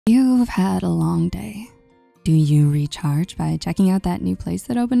You've had a long day. Do you recharge by checking out that new place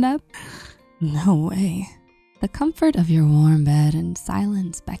that opened up? No way. The comfort of your warm bed and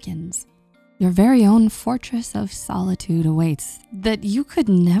silence beckons. Your very own fortress of solitude awaits that you could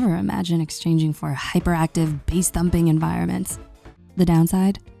never imagine exchanging for hyperactive, bass-thumping environments. The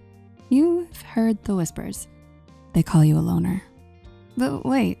downside? You've heard the whispers. They call you a loner. But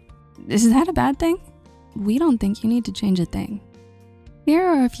wait, is that a bad thing? We don't think you need to change a thing. Here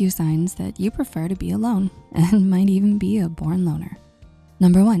are a few signs that you prefer to be alone and might even be a born loner.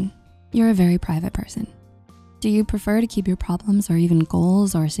 Number 1, you're a very private person. Do you prefer to keep your problems or even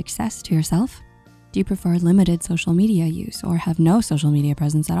goals or success to yourself? Do you prefer limited social media use or have no social media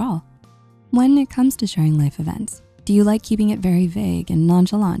presence at all? When it comes to sharing life events, do you like keeping it very vague and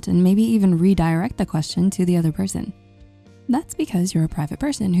nonchalant and maybe even redirect the question to the other person? That's because you're a private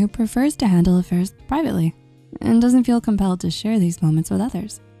person who prefers to handle affairs privately and doesn't feel compelled to share these moments with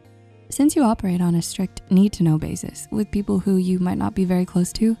others. Since you operate on a strict need-to-know basis with people who you might not be very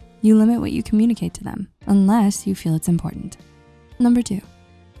close to, you limit what you communicate to them unless you feel it's important. Number 2,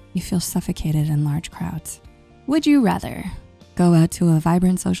 you feel suffocated in large crowds. Would you rather go out to a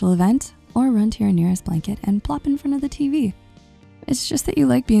vibrant social event or run to your nearest blanket and plop in front of the TV? It's just that you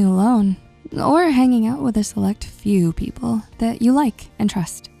like being alone or hanging out with a select few people that you like and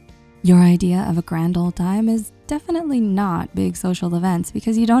trust. Your idea of a grand old time is definitely not big social events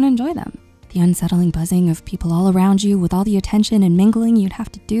because you don't enjoy them. The unsettling buzzing of people all around you with all the attention and mingling you'd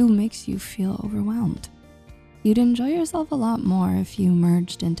have to do makes you feel overwhelmed. You'd enjoy yourself a lot more if you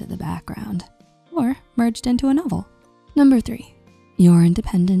merged into the background or merged into a novel. Number 3, your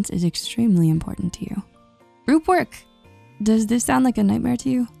independence is extremely important to you. Group work. Does this sound like a nightmare to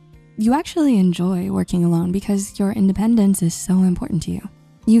you? You actually enjoy working alone because your independence is so important to you.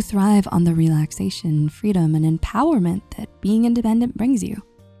 You thrive on the relaxation, freedom, and empowerment that being independent brings you.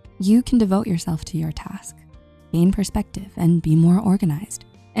 You can devote yourself to your task, gain perspective, and be more organized.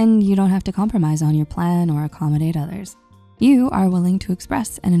 And you don't have to compromise on your plan or accommodate others. You are willing to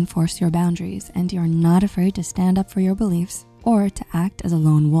express and enforce your boundaries, and you're not afraid to stand up for your beliefs or to act as a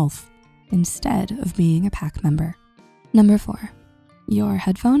lone wolf instead of being a pack member. Number 4, your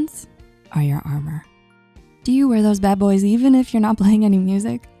headphones are your armor. Do you wear those bad boys even if you're not playing any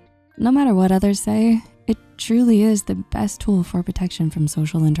music? No matter what others say, it truly is the best tool for protection from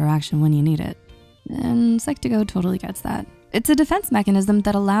social interaction when you need it. And Psych2Go totally gets that. It's a defense mechanism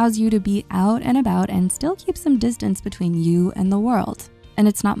that allows you to be out and about and still keep some distance between you and the world. And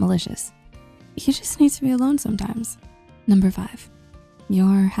it's not malicious. You just need to be alone sometimes. Number 5,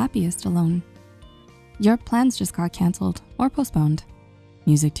 you're happiest alone. Your plans just got canceled or postponed.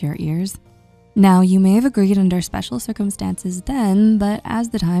 Music to your ears. Now, you may have agreed under special circumstances then, but as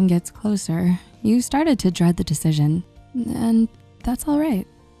the time gets closer, you started to dread the decision, and that's all right.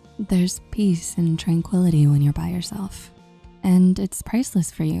 There's peace and tranquility when you're by yourself, and it's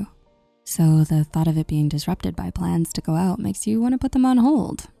priceless for you. So the thought of it being disrupted by plans to go out makes you want to put them on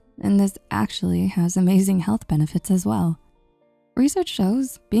hold, and this actually has amazing health benefits as well. Research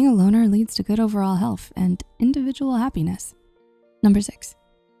shows being a loner leads to good overall health and individual happiness. Number 6,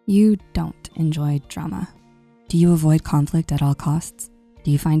 you don't enjoy drama. Do you avoid conflict at all costs?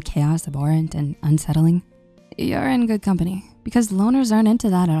 Do you find chaos abhorrent and unsettling? You're in good company because loners aren't into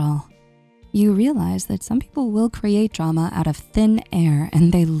that at all. You realize that some people will create drama out of thin air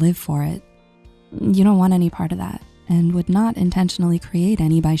and they live for it. You don't want any part of that and would not intentionally create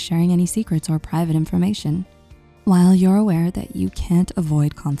any by sharing any secrets or private information. While you're aware that you can't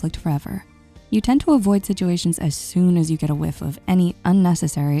avoid conflict forever, you tend to avoid situations as soon as you get a whiff of any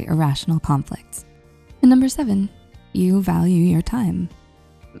unnecessary irrational conflicts. And number 7, you value your time.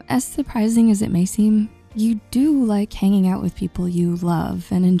 As surprising as it may seem, you do like hanging out with people you love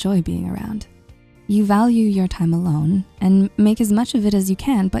and enjoy being around. You value your time alone and make as much of it as you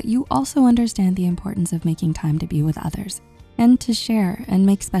can, but you also understand the importance of making time to be with others and to share and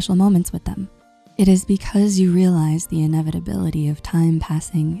make special moments with them. It is because you realize the inevitability of time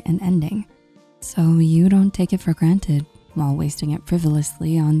passing and ending. So you don't take it for granted while wasting it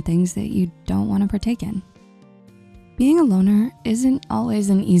frivolously on things that you don't want to partake in. Being a loner isn't always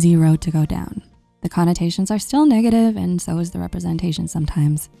an easy road to go down. The connotations are still negative and so is the representation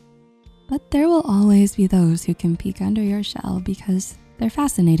sometimes. But there will always be those who can peek under your shell because they're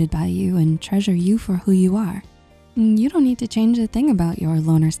fascinated by you and treasure you for who you are. You don't need to change a thing about your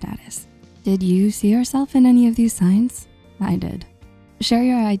loner status. Did you see yourself in any of these signs? I did. Share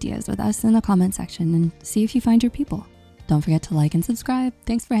your ideas with us in the comment section and see if you find your people. Don't forget to like and subscribe.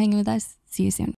 Thanks for hanging with us. See you soon.